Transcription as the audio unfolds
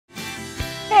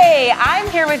Hey, I'm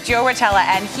here with Joe Rotella,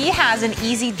 and he has an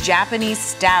easy Japanese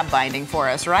stab binding for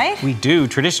us, right? We do,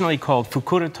 traditionally called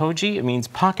fukura toji. It means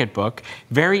pocketbook.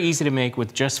 Very easy to make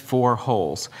with just 4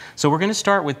 holes. So we're going to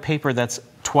start with paper that's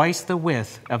twice the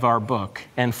width of our book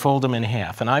and fold them in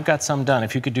half. And I've got some done.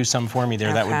 If you could do some for me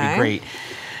there, that would be great.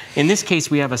 In this case,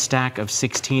 we have a stack of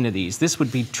 16 of these. This would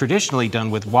be traditionally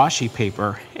done with washi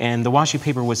paper, and the washi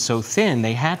paper was so thin,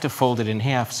 they had to fold it in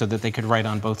half so that they could write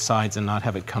on both sides and not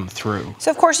have it come through. So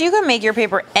of course you can make your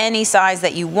paper any size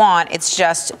that you want. It's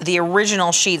just the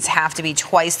original sheets have to be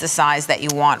twice the size that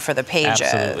you want for the pages.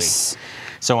 Absolutely.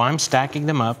 So I'm stacking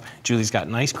them up. Julie's got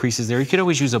nice creases there. You could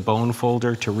always use a bone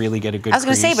folder to really get a good crease. I was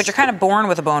going to say, but you're kind of born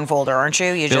with a bone folder, aren't you?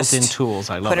 You Built-in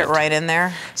tools, I love it. Put it right in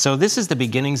there. So this is the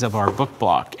beginnings of our book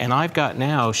block, and I've got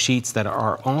now sheets that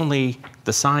are only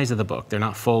the size of the book. They're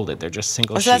not folded, they're just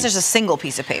single sheets. So that's just a single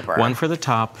piece of paper. One for the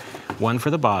top, one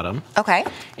for the bottom. Okay.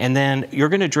 And then you're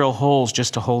going to drill holes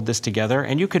just to hold this together,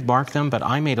 and you could mark them, but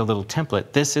I made a little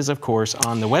template. This is, of course,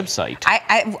 on the website.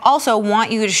 I also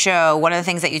want you to show one of the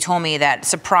things that you told me that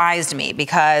surprised me,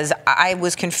 because I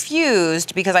was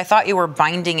confused because I thought you were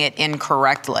binding it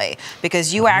incorrectly,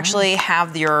 because you actually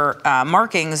have your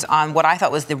markings on what I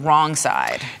thought was the wrong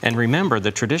side. And remember,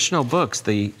 the traditional books,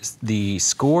 the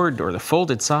scored or the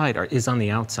folded side is on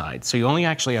the outside. So you only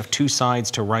actually have 2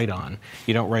 sides to write on.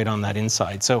 You don't write on that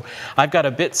inside. So I've got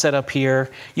a bit set up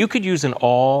here. You could use an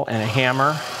awl and a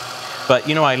hammer, but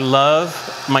you know, I love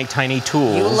my tiny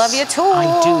tools. You love your tools.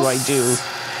 I do.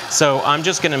 So I'm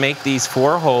just going to make these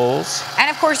 4 holes. And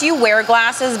of course you wear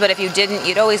glasses, but if you didn't,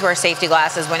 you'd always wear safety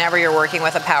glasses whenever you're working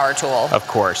with a power tool. Of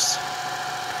course.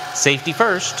 Safety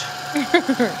first.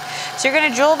 So you're going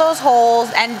to drill those holes,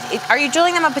 and are you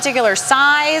drilling them a particular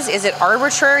size? Is it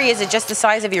arbitrary? Is it just the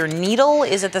size of your needle?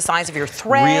 Is it the size of your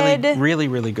thread?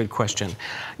 Really good question.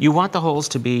 You want the holes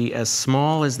to be as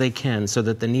small as they can so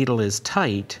that the needle is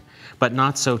tight, but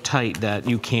not so tight that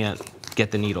you can't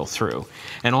get the needle through.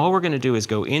 And all we're going to do is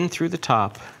go in through the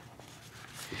top,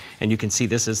 and you can see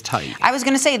this is tight. I was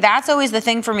going to say, that's always the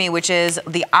thing for me, which is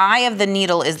the eye of the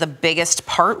needle is the biggest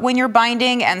part when you're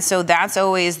binding, and so that's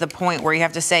always the point where you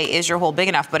have to say, is your hole big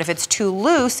enough? But if it's too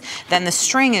loose, then the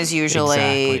string is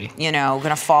usually, you know,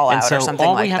 going to fall out or something like that. And so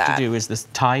all we have to do is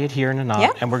tie it here in a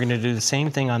knot, and we're going to do the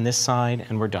same thing on this side,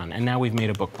 and we're done. And now we've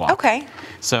made a book block. Okay.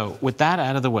 So with that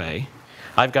out of the way,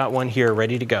 I've got one here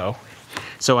ready to go.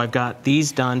 So I've got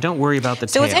these done. Don't worry about the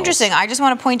tails. So it's interesting. I just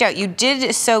want to point out, you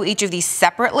did sew each of these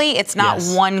separately. It's not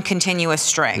one continuous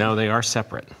string. No, they are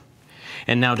separate.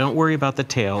 And now don't worry about the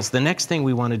tails. The next thing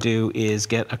we want to do is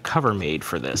get a cover made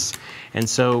for this. And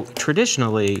so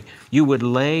traditionally, you would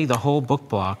lay the whole book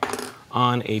block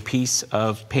on a piece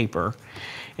of paper,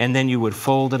 and then you would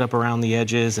fold it up around the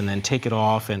edges and then take it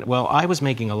off. And well, I was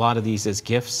making a lot of these as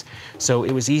gifts, so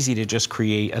it was easy to just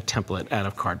create a template out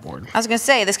of cardboard. I was going to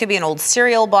say, this could be an old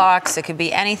cereal box. It could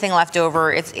be anything left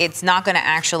over. It's not going to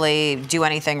actually do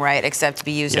anything right except to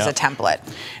be used as a template.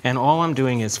 And all I'm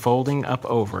doing is folding up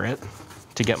over it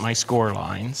to get my score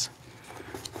lines.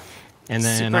 And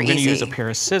then I'm going to use a pair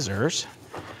of scissors.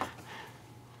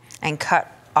 And cut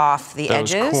off the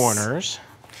edges. Those corners.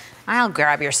 I'll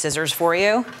grab your scissors for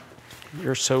you.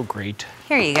 You're so great.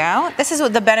 Here you go. This is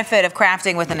the benefit of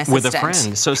crafting with an assistant. With a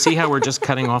friend. So see how we're just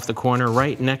cutting off the corner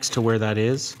right next to where that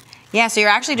is? Yeah, so you're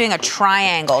actually doing a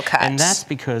triangle cut. And that's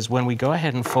because when we go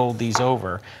ahead and fold these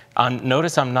over,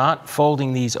 notice I'm not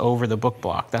folding these over the book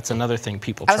block. That's another thing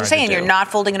people try to do. I was saying, you're not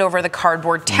folding it over the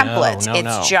cardboard template. No,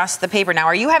 it's just the paper. Now,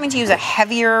 are you having to use a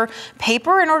heavier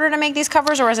paper in order to make these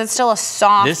covers, or is it still a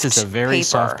soft paper? This is a very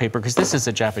soft paper, because this is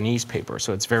a Japanese paper,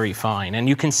 so it's very fine. And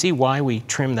you can see why we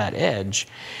trim that edge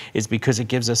is because it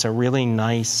gives us a really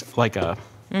nice, like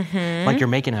you're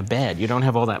making a bed. You don't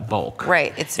have all that bulk.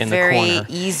 Right, it's in very the corner.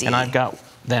 easy. And I've got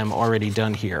them already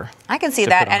done here. I can see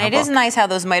that, and it is nice how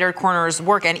those mitered corners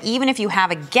work, and even if you have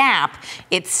a gap,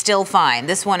 it's still fine.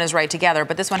 This one is right together,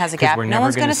 but this one has a gap. No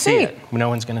one's going to see it. No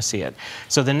one's going to see it.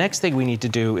 So the next thing we need to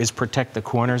do is protect the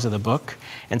corners of the book,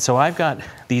 and so I've got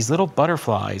these little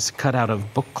butterflies cut out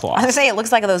of book cloth. I was going to say, it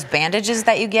looks like those bandages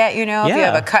that you get, you know, if you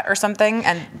have a cut or something,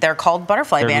 and they're called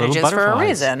butterfly bandages for a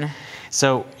reason.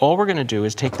 So all we're going to do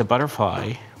is take the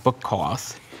butterfly book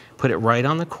cloth, put it right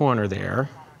on the corner there,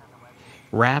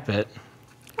 wrap it.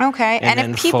 Okay, and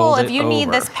if you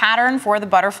need this pattern for the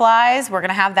butterflies, we're going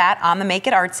to have that on the Make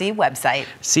It Artsy website.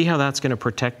 See how that's going to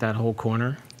protect that whole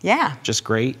corner? Yeah. Just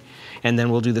great. And then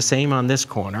we'll do the same on this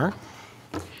corner.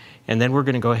 And then we're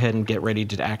going to go ahead and get ready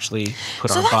to actually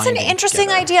put our binding So that's an interesting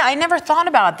together. idea. I never thought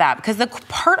about that, because the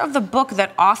part of the book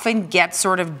that often gets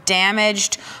sort of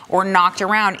damaged or knocked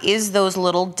around is those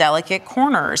little delicate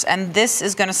corners. And this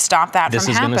is going to stop that from happening. This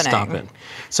is going to stop it.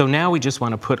 So now we just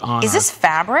want to put on Is this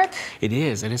fabric? It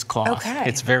is cloth. Okay.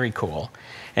 It's very cool.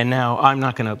 And now I'm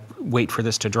not going to wait for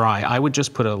this to dry. I would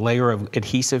just put a layer of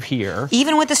adhesive here.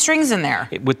 Even with the strings in there?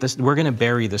 With this, we're going to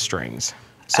bury the strings.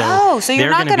 So so you're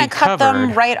not going to cut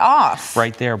them right off?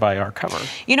 Right there by our cover.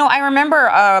 You know, I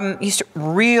remember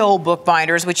real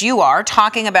bookbinders, which you are,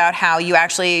 talking about how you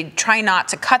actually try not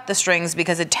to cut the strings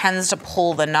because it tends to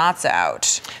pull the knots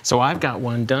out. So I've got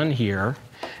one done here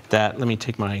that, let me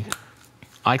take my,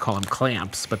 I call them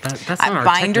clamps, but that's not our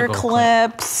binder technical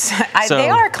clips. They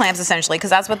are clamps essentially, because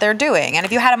that's what they're doing. And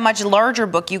if you had a much larger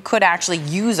book, you could actually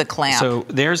use a clamp. So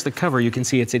there's the cover. You can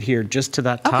see it's adhered just to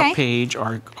that top page.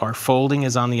 Our folding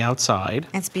is on the outside.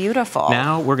 It's beautiful.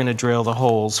 Now we're going to drill the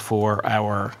holes for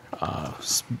our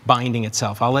binding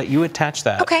itself. I'll let you attach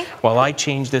that while I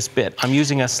change this bit. I'm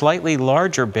using a slightly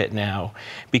larger bit now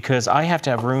because I have to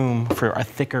have room for a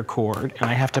thicker cord, and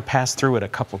I have to pass through it a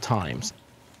couple times.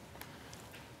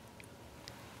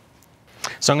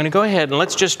 So I'm going to go ahead and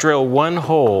let's just drill one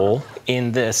hole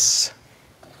in this.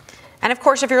 And of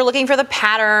course, if you're looking for the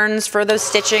patterns for the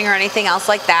stitching or anything else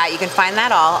like that, you can find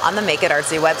that all on the Make It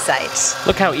Artsy website.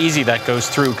 Look how easy that goes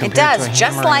through compared to a hammer. It does,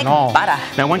 just like butter.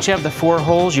 Now once you have the 4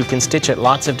 holes, you can stitch it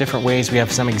lots of different ways. We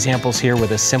have some examples here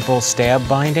with a simple stab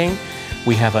binding.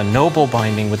 We have a noble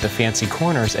binding with the fancy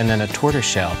corners, and then a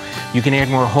tortoiseshell. You can add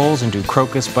more holes and do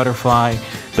crocus, butterfly,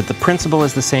 but the principle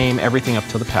is the same, everything up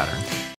to the pattern.